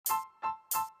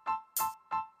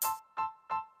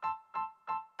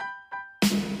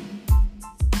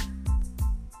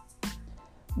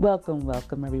Welcome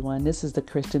everyone. This is the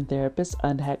Christian Therapist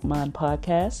Unhacked Mind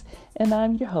podcast, and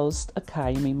I'm your host,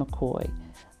 Akayemi McCoy.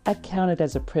 I count it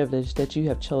as a privilege that you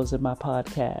have chosen my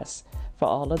podcast. For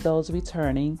all of those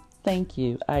returning, thank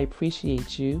you. I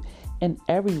appreciate you and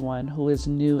everyone who is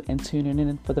new and tuning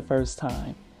in for the first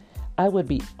time. I would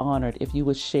be honored if you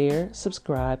would share,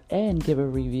 subscribe, and give a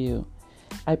review.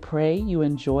 I pray you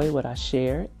enjoy what I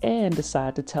share and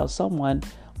decide to tell someone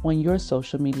on your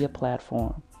social media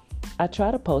platform. I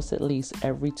try to post at least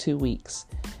every 2 weeks.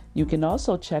 You can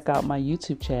also check out my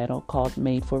YouTube channel called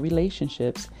Made for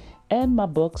Relationships and my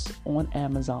books on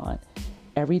Amazon.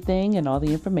 Everything and all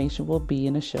the information will be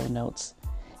in the show notes.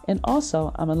 And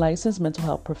also, I'm a licensed mental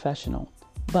health professional,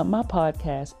 but my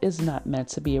podcast is not meant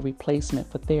to be a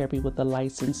replacement for therapy with a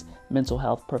licensed mental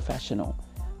health professional.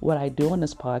 What I do on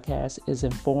this podcast is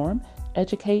inform,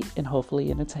 educate, and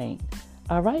hopefully entertain.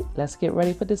 All right, let's get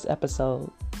ready for this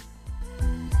episode.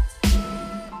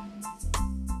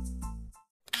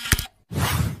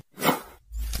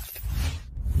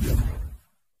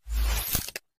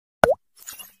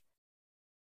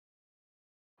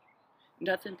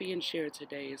 Nothing being shared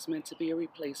today is meant to be a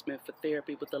replacement for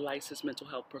therapy with a licensed mental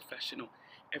health professional.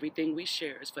 Everything we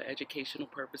share is for educational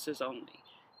purposes only.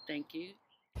 Thank you.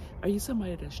 Are you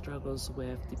somebody that struggles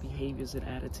with the behaviors and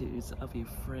attitudes of your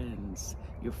friends,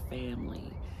 your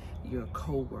family, your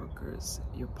co-workers,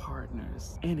 your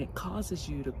partners, and it causes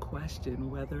you to question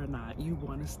whether or not you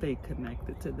want to stay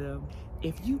connected to them?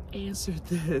 If you answer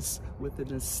this with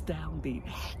an astounding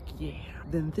heck yeah,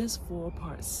 then this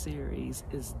 4-part series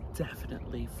is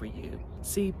definitely for you.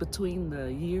 See, between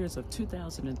the years of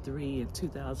 2003 and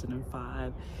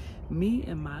 2005, me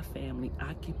and my family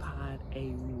occupied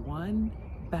a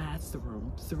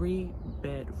 1-bathroom,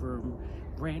 3-bedroom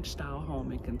ranch-style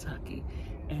home in Kentucky.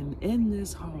 And in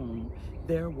this home,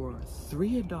 there were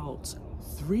 3 adults,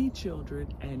 3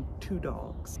 children, and 2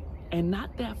 dogs. And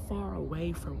not that far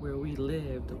away from where we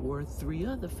lived were 3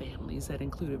 other families that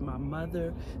included my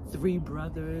mother, 3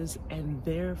 brothers, and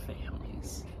their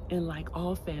families. And like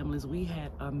all families, we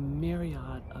had a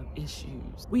myriad of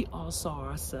issues. We all saw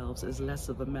ourselves as less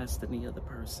of a mess than the other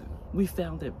person. We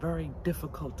found it very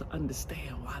difficult to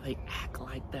understand why they act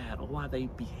like that or why they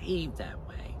behave that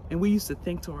way. And we used to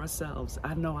think to ourselves,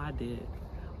 I know I did,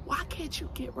 why can't you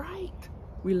get right?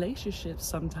 Relationships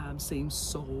sometimes seem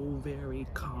so very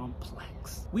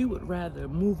complex. We would rather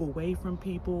move away from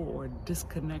people or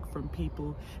disconnect from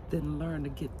people than learn to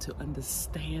get to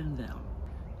understand them.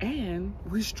 And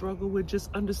we struggle with just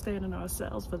understanding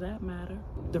ourselves for that matter.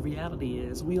 The reality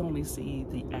is we only see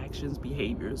the actions,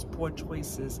 behaviors, poor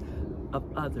choices of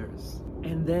others.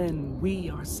 And then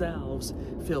we ourselves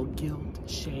feel guilt,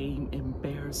 shame,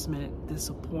 embarrassment,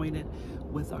 disappointed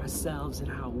with ourselves and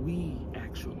how we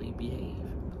actually behave.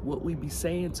 What we be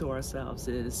saying to ourselves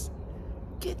is,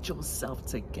 get yourself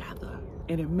together.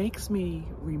 And it makes me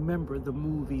remember the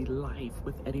movie Life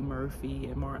with Eddie Murphy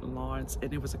and Martin Lawrence, and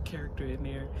there was a character in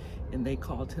there and they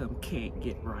called him Can't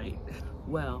Get Right.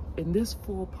 Well, in this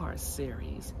 4-part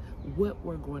series, what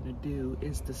we're going to do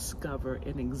is discover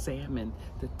and examine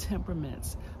the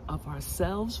temperaments of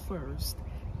ourselves first,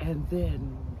 and then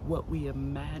what we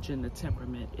imagine the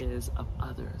temperament is of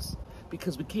others.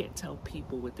 Because we can't tell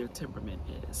people what their temperament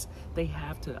is. They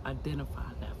have to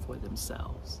identify that for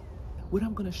themselves. What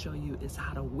I'm going to show you is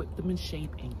how to whip them in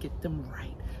shape and get them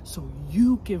right so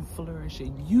you can flourish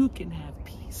and you can have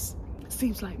peace.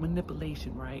 Seems like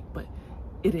manipulation, right? But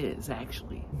it is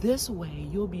actually. This way,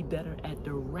 you'll be better at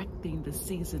directing the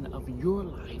season of your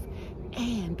life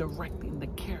and directing the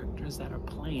characters that are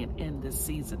playing in this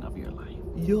season of your life.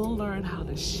 You'll learn how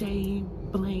to shame,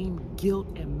 blame,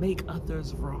 guilt, and make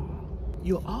others wrong.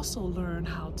 You'll also learn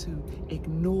how to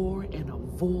ignore and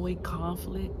avoid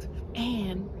conflict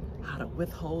and how to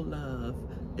withhold love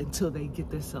until they get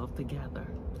themselves together.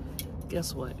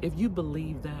 Guess what? If you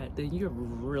believe that, then you're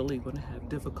really going to have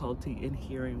difficulty in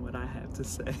hearing what I have to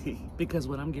say. Because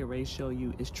what I'm getting ready to show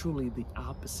you is truly the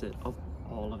opposite of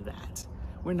all of that.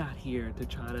 We're not here to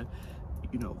try to,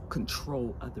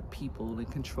 control other people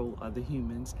and control other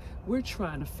humans. We're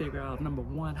trying to figure out, number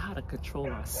one, how to control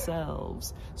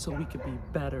ourselves so we can be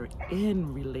better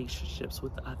in relationships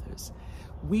with others.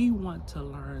 We want to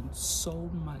learn so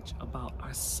much about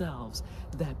ourselves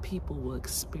that people will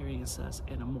experience us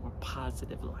in a more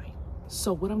positive light.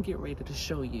 So what I'm getting ready to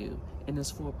show you in this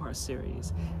 4-part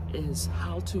series is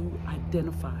how to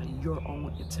identify your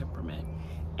own temperament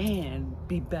and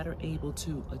be better able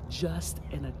to adjust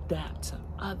and adapt to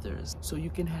others so you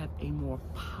can have a more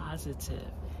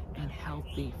positive and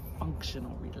healthy,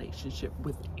 functional relationship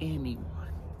with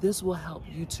anyone. This will help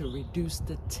you to reduce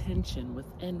the tension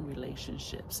within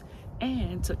relationships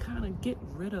and to kind of get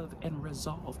rid of and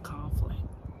resolve conflict.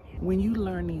 When you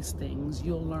learn these things,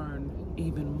 you'll learn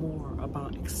even more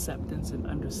about acceptance and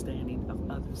understanding of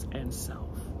others and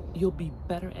self. You'll be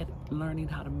better at learning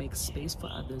how to make space for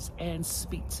others and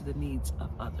speak to the needs of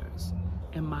others.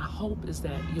 And my hope is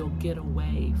that you'll get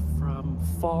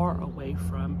far away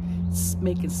from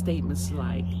making statements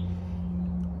like,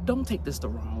 don't take this the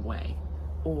wrong way,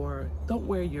 or don't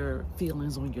wear your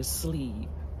feelings on your sleeve,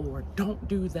 or don't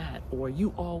do that, or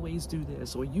you always do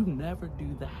this, or you never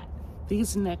do that.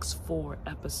 These next 4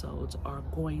 episodes are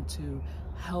going to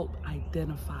help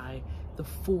identify the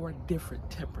 4 different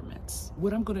temperaments.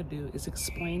 What I'm going to do is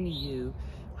explain to you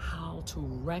how to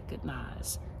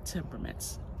recognize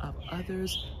temperaments of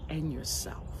others and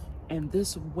yourself. And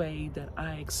this way that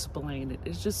I explain it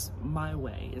is just my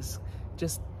way, it's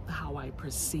just how I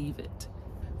perceive it.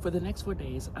 For the next 4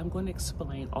 days, I'm going to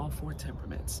explain all 4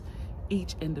 temperaments,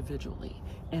 each individually.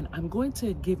 And I'm going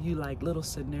to give you like little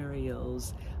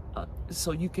scenarios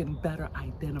so you can better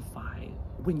identify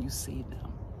when you see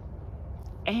them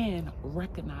and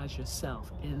recognize yourself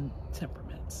in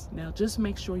temperaments. Now, just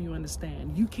make sure you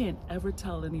understand, you can't ever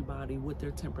tell anybody what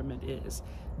their temperament is.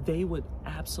 They would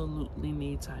absolutely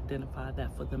need to identify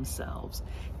that for themselves.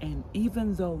 And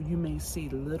even though you may see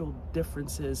little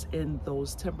differences in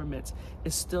those temperaments,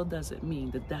 it still doesn't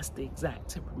mean that that's the exact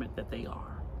temperament that they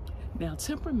are. Now,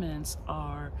 temperaments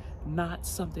are not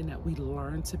something that we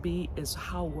learn to be, it's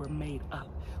how we're made up.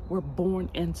 We're born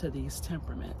into these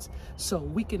temperaments. So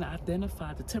we can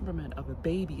identify the temperament of a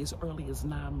baby as early as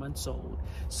 9 months old.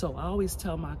 So I always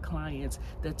tell my clients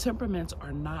that temperaments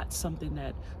are not something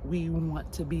that we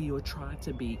want to be or try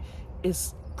to be.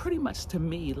 It's pretty much, to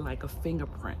me, like a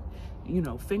fingerprint. You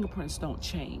know, fingerprints don't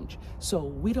change. So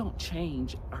we don't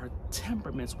change our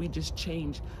temperaments. We just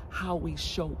change how we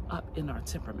show up in our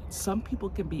temperaments. Some people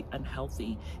can be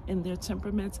unhealthy in their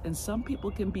temperaments, and some people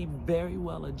can be very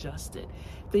well adjusted.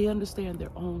 They understand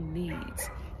their own needs,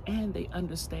 and they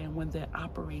understand when they're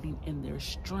operating in their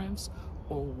strengths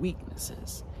or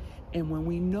weaknesses. And when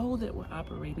we know that we're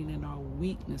operating in our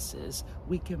weaknesses,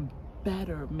 we can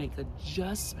better make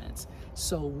adjustments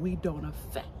so we don't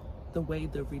affect the way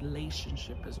the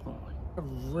relationship is going. I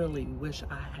really wish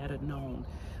I had known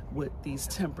what these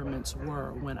temperaments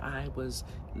were when I was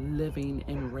living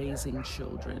and raising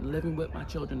children, living with my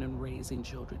children and raising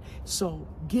children. So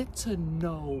get to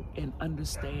know and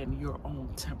understand your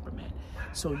own temperament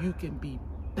so you can be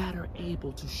better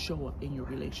able to show up in your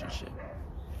relationship.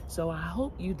 So I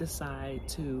hope you decide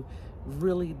to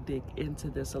really dig into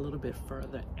this a little bit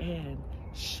further and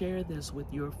share this with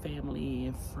your family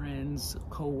and friends,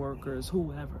 co-workers,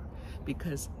 whoever,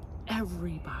 because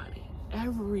everybody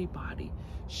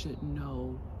should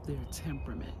know their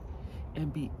temperament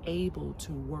and be able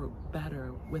to work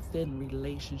better within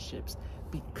relationships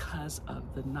because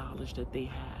of the knowledge that they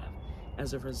have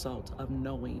as a result of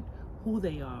knowing who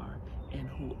they are and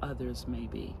who others may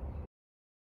be.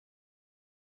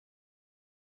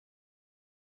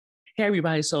 Hey,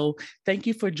 everybody. So thank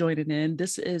you for joining in.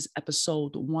 This is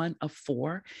episode 1 of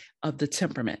 4 of the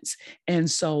temperaments.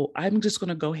 And so I'm just going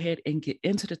to go ahead and get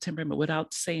into the temperament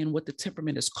without saying what the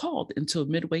temperament is called until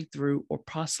midway through or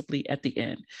possibly at the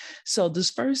end. So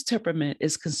this first temperament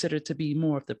is considered to be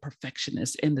more of the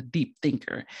perfectionist and the deep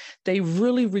thinker. They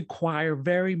really require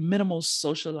very minimal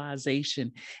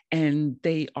socialization, and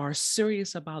they are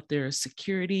serious about their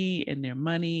security and their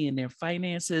money and their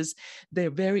finances.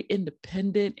 They're very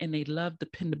independent and they love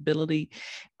dependability.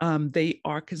 They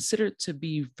are considered to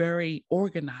be very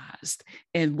organized,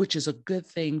 and which is a good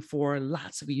thing for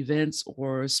lots of events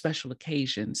or special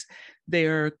occasions.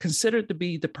 They're considered to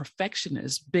be the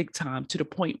perfectionists big time, to the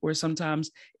point where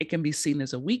sometimes it can be seen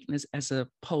as a weakness as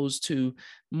opposed to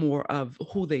more of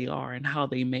who they are and how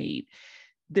they made.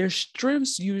 Their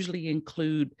strengths usually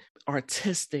include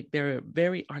artistic. They're a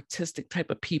very artistic type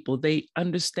of people. They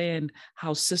understand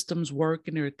how systems work,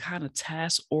 and they're kind of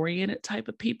task-oriented type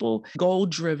of people,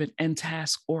 goal-driven and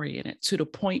task-oriented, to the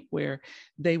point where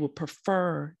they will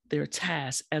prefer their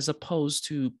tasks as opposed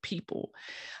to people.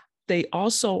 They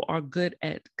also are good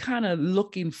at kind of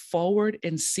looking forward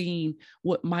and seeing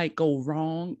what might go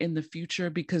wrong in the future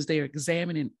because they're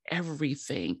examining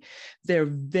everything. They're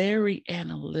very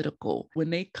analytical. When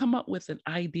they come up with an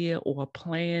idea or a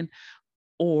plan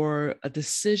or a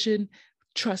decision,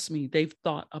 trust me, they've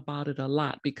thought about it a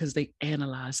lot because they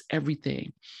analyze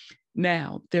everything.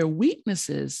 Now, their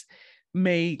weaknesses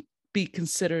may be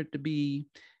considered to be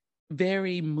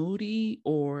very moody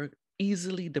or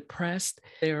easily depressed.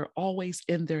 They're always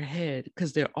in their head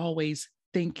because they're always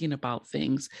thinking about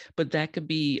things, but that could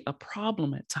be a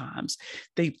problem at times.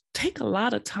 They take a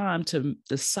lot of time to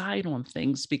decide on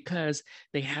things because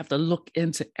they have to look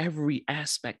into every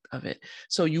aspect of it.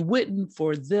 So you wouldn't,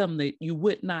 for them, that you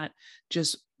would not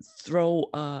just throw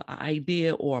an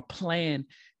idea or a plan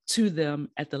to them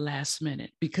at the last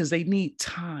minute, because they need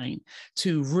time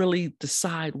to really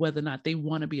decide whether or not they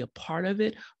want to be a part of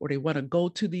it, or they want to go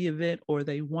to the event, or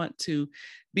they want to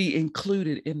be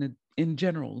included in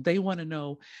general. They want to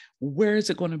know, where is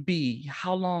it going to be?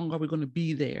 How long are we going to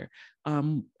be there?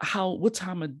 What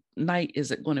time of night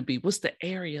is it going to be? What's the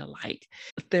area like?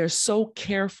 They're so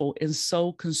careful and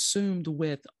so consumed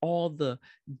with all the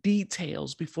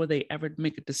details before they ever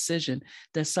make a decision,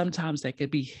 that sometimes that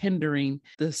could be hindering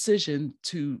the decision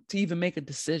to even make a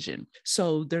decision.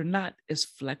 So they're not as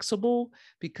flexible,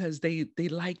 because they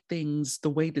like things the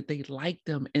way that they like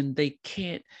them, and they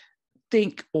can't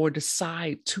think or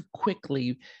decide too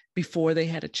quickly before they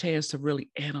had a chance to really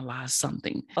analyze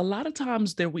something. A lot of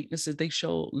times their weaknesses, they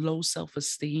show low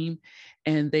self-esteem,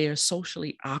 and they are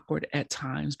socially awkward at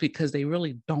times because they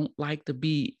really don't like to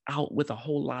be out with a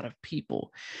whole lot of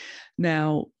people.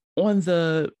 Now, on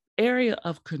the area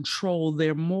of control,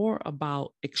 they're more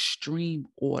about extreme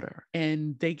order,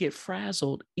 and they get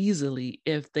frazzled easily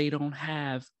if they don't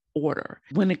have order.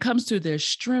 When it comes to their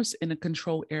strengths in the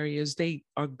control areas, they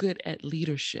are good at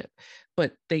leadership,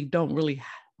 but they don't really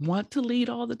want to lead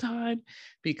all the time,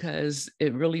 because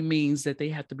it really means that they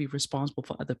have to be responsible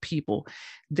for other people.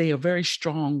 They are very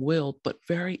strong-willed, but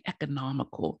very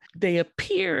economical. They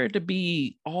appear to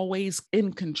be always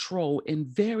in control and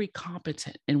very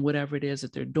competent in whatever it is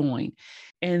that they're doing.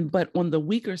 But on the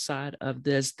weaker side of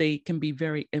this, they can be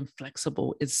very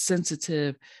inflexible. It's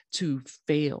sensitive to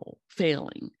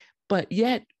failing. But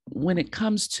yet, when it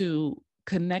comes to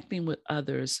connecting with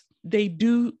others, they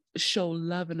do show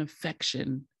love and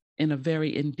affection in a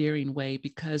very endearing way,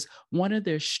 because one of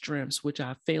their strengths, which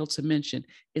I failed to mention,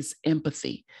 is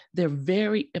empathy. They're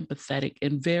very empathetic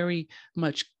and very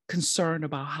much concerned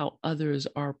about how others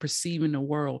are perceiving the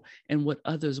world and what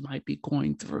others might be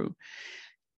going through.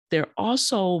 They're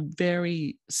also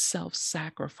very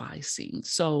self-sacrificing.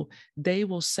 So they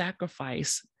will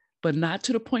sacrifice, but not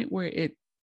to the point where it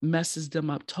messes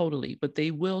them up totally, but they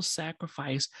will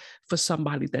sacrifice for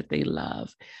somebody that they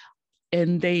love.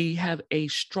 And they have a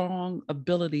strong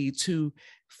ability to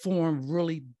form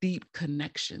really deep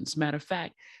connections. Matter of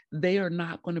fact, they are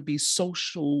not going to be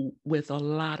social with a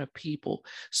lot of people.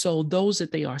 So those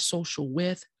that they are social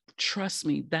with, trust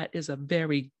me, that is a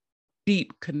very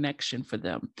deep connection for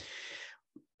them.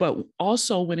 But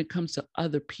also when it comes to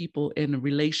other people in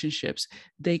relationships,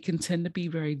 they can tend to be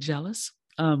very jealous,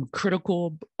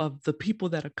 critical of the people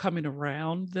that are coming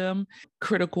around them,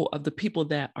 critical of the people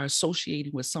that are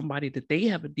associating with somebody that they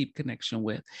have a deep connection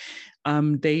with.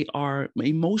 They are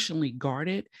emotionally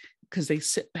guarded because they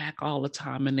sit back all the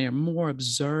time, and they're more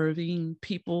observing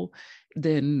people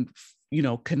than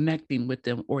connecting with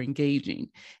them or engaging.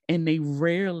 And they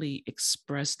rarely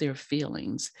express their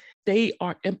feelings. They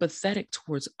are empathetic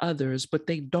towards others, but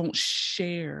they don't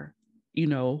share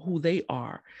who they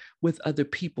are with other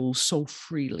people so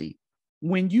freely.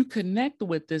 When you connect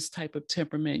with this type of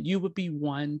temperament, you would be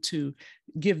one to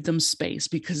give them space,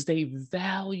 because they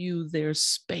value their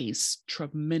space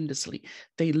tremendously.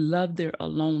 They love their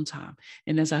alone time.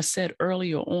 And as I said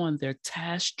earlier on, they're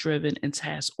task-driven and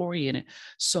task-oriented.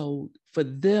 So for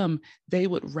them, they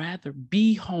would rather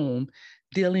be home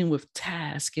dealing with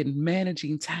tasks and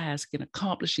managing tasks and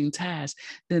accomplishing tasks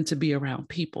than to be around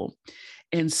people.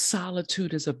 And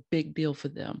solitude is a big deal for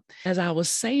them. As I was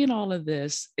saying all of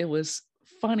this, it was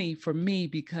funny for me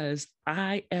because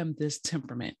I am this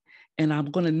temperament, and I'm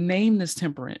going to name this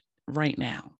temperament right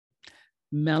now: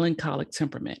 melancholic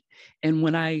temperament. And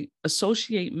when I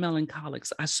associate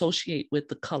melancholics, I associate with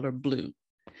the color blue,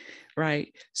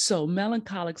 right? So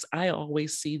melancholics, I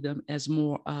always see them as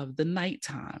more of the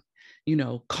nighttime,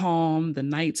 calm, the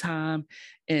nighttime.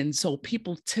 And so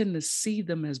people tend to see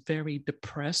them as very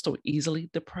depressed or easily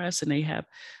depressed, and they have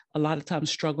a lot of times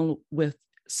struggle with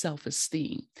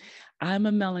self-esteem. I'm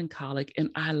a melancholic, and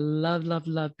I love, love,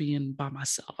 love being by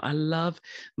myself. I love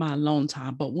my alone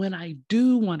time. But when I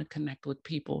do want to connect with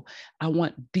people, I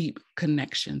want deep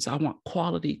connections. I want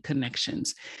quality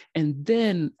connections. And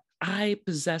then I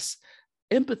possess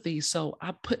empathy. So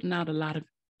I'm putting out a lot of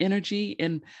energy,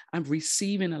 and I'm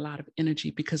receiving a lot of energy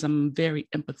because I'm very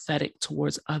empathetic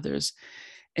towards others.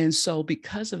 And so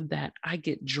because of that, I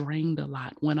get drained a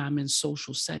lot when I'm in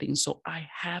social settings. So I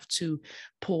have to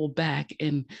pull back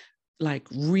and like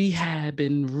rehab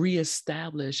and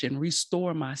reestablish and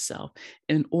restore myself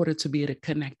in order to be able to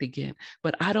connect again.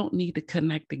 But I don't need to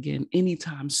connect again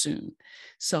anytime soon.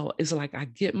 So it's like I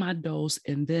get my dose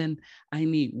and then I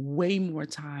need way more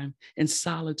time in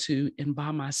solitude and by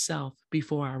myself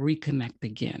before I reconnect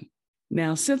again.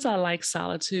 Now, since I like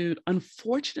solitude,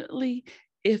 unfortunately,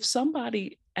 if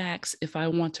somebody asks if I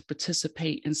want to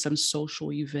participate in some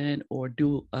social event or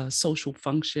do a social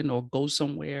function or go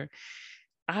somewhere,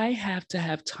 I have to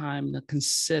have time to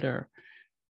consider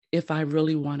if I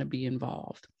really want to be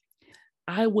involved.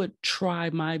 I would try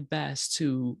my best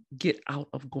to get out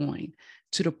of going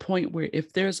to the point where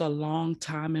if there's a long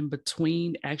time in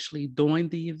between actually doing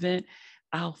the event,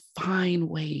 I'll find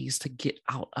ways to get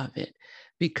out of it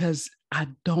because I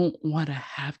don't want to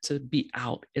have to be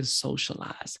out and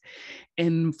socialize.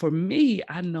 And for me,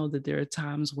 I know that there are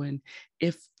times when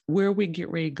if where we get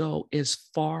ready to go is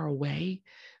far away,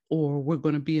 or we're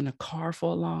going to be in a car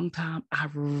for a long time, I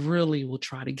really will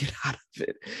try to get out of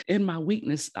it. In my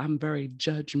weakness, I'm very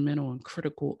judgmental and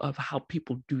critical of how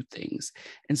people do things.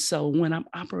 And so when I'm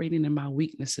operating in my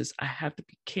weaknesses, I have to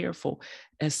be careful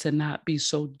as to not be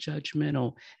so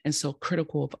judgmental and so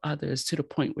critical of others to the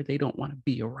point where they don't want to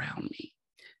be around me.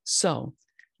 So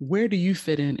where do you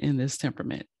fit in this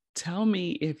temperament? Tell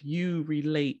me if you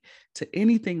relate to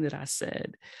anything that I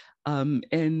said,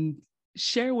 and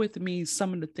share with me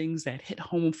some of the things that hit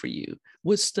home for you.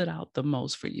 What stood out the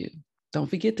most for you? Don't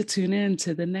forget to tune in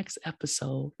to the next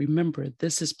episode. Remember,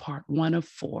 this is part 1 of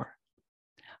 4.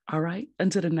 All right,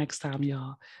 until the next time,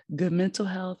 y'all. Good mental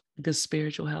health, good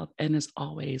spiritual health, and as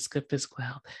always, good physical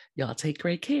health. Y'all take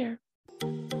great care.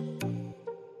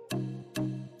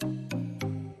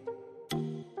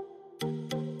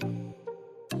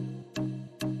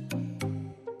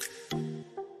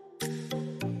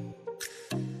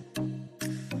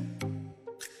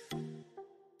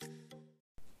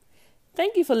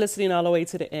 Thank you for listening all the way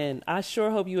to the end. I sure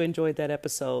hope you enjoyed that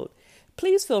episode.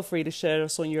 Please feel free to share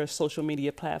us on your social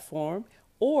media platform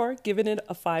or giving it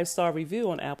a 5-star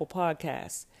review on Apple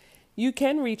Podcasts. You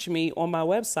can reach me on my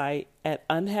website at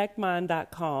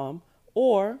unhackedmind.com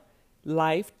or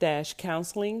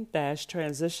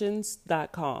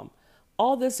life-counseling-transitions.com.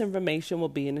 All this information will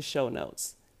be in the show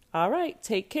notes. All right,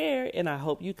 take care, and I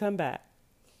hope you come back.